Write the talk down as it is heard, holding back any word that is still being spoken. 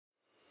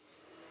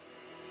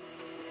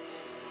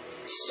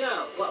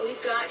So, what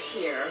we've got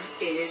here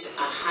is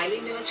a highly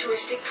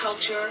militaristic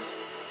culture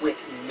with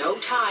no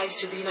ties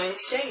to the United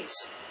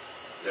States.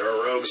 They're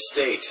a rogue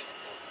state.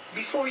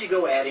 Before you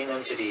go adding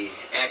them to the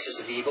axis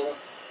of evil,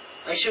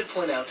 I should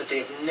point out that they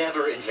have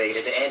never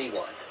invaded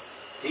anyone.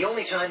 The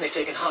only time they've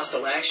taken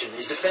hostile action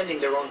is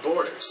defending their own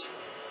borders.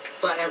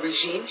 But a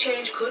regime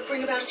change could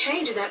bring about a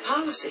change in that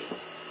policy.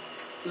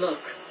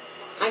 Look,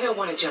 I don't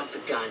want to jump the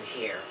gun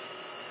here,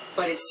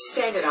 but it's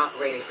standard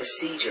operating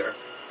procedure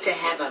to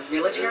have a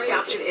military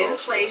option in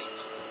place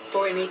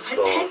for any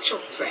potential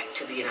threat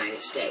to the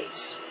United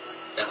States.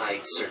 Now, I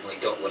certainly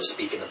don't want to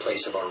speak in the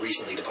place of our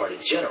recently departed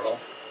general,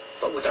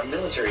 but with our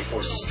military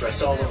forces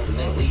stressed all over the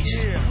Middle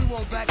East... Yeah, we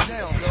won't back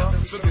down, dog.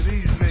 Look at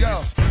these niggas.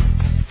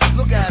 Yo,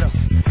 look at them.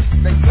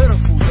 They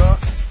pitiful, dog.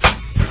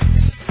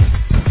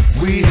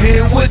 We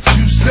hear what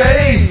you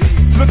say.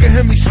 Look at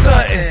him, he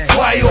stuntin'.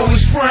 Why he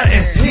always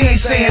frontin'? He ain't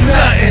saying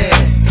nothing.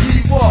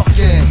 Keep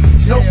walking,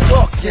 no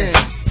talking.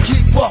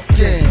 Keep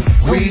walking.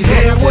 We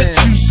hear what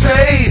you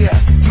say.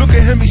 Look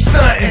at him, he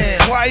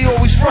stuntin'. Why he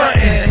always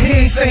frontin'?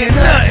 He ain't saying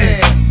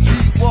nothing.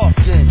 Keep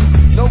walking,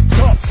 no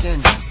talking.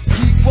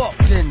 Keep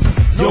walking.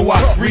 Yo, I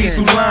read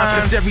through lines,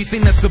 catch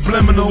everything that's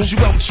subliminal. You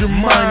out your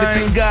mind, to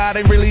think God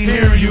ain't really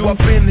hear you. I've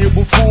been here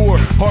before,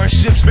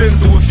 hardships been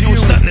through a few.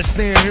 It's nothing to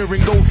stand here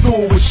and go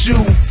through with you.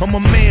 I'm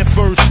a man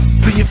first,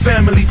 then your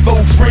family,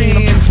 foe,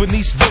 friend. I'm too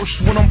beneath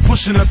verse when I'm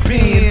pushing a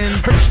pen.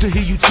 Hurts to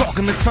hear you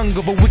talking the tongue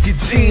of a wicked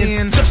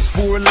gin. Just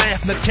for a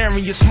laugh, not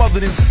carrying you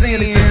smothered in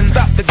sin.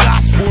 Stop the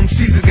gospel,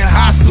 MCs get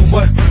hostile,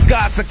 but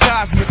God's a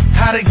cosmic,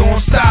 how they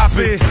gon' stop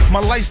it?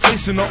 My life's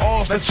based on the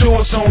odds that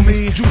yours on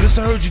me. Judas,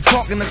 I heard you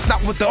talking, that's not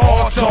what the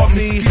all taught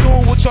me. Keep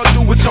doing what y'all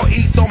do, what y'all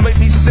eat, don't make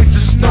me sick.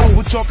 Just know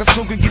what y'all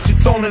consume can get you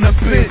thrown in a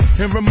pit.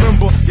 And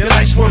remember, your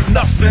life's worth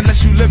nothing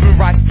unless you living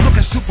right. Look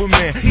at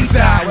Superman, he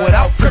died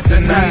without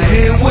kryptonite. We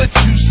hear what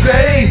you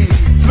say.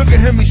 Look at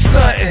him, he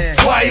stuntin'.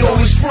 Why he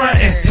always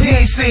frontin'? He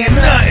ain't saying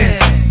nothing.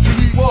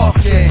 Keep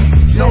walking,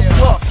 no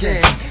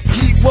talking.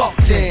 Keep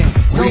walking.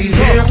 We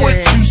hear what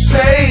you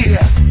say.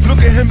 Look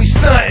at him, he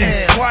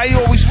stuntin'. Why he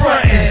always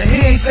frontin'?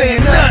 He ain't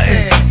saying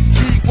nothing.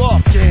 Keep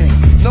walking,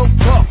 no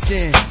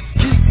talking.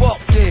 Keep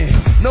walking,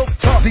 no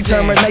talking.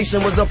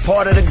 Determination was a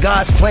part of the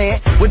God's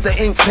plan. With the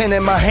ink pen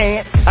in my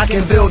hand, I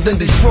can build and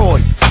destroy.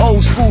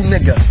 Old school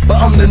nigga, but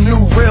I'm the new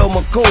real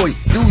McCoy.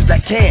 Dudes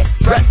that can't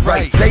rap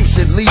right, they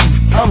should leave.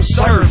 I'm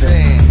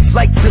serving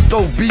like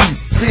disco beef.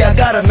 See, I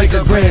gotta make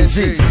a grand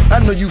G. I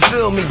know you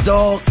feel me,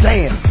 dog.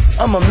 Damn,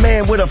 I'm a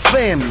man with a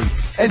family.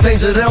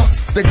 Endanger them,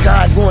 the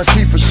God gonna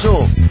see for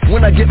sure.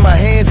 When I get my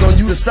hands on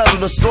you to settle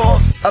the score,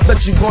 I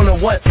bet you gonna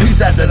want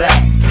peace after that.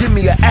 Give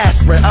me an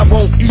aspirin, I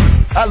won't eat.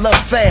 I love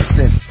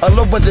fasting, a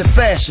low budget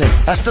fashion.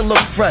 I still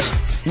look fresh.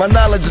 My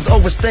knowledge is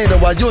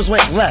overstanding while yours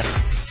went left.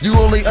 You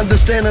only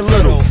understand a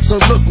little, so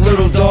look,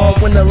 little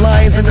dog. When the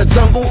lion's in the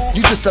jungle,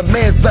 you just a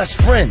man's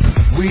best friend.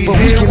 But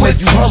we can make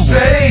you humble.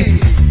 Say.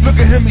 Look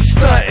at him, he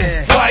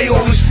stuntin'. Why he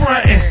always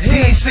frontin'?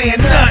 He ain't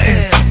saying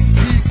nothing.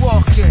 Keep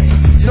walking,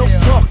 no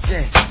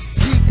talking.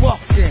 Keep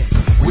walking.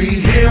 We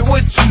hear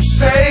what you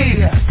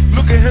say.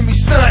 Look at him, he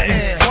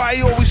stuntin'. Why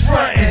he always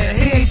frontin'?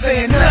 He ain't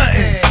saying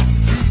nothing.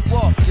 Keep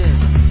walking,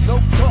 no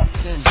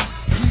talking.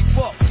 Keep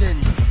walking,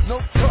 no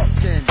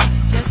talking.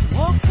 Just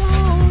walk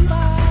on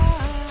by.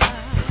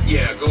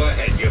 Yeah, go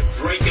ahead. You're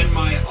breaking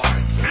my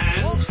heart.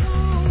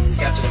 And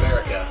Captain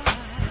America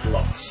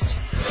lost.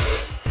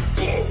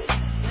 boom.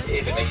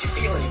 If it makes you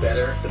feel any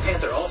better, the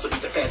Panther also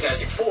beat the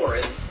Fantastic Four,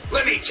 and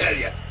Let me tell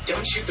you.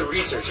 don't shoot the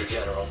researcher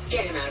general.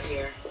 Get him out of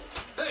here.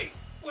 Hey,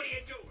 what are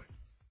you doing?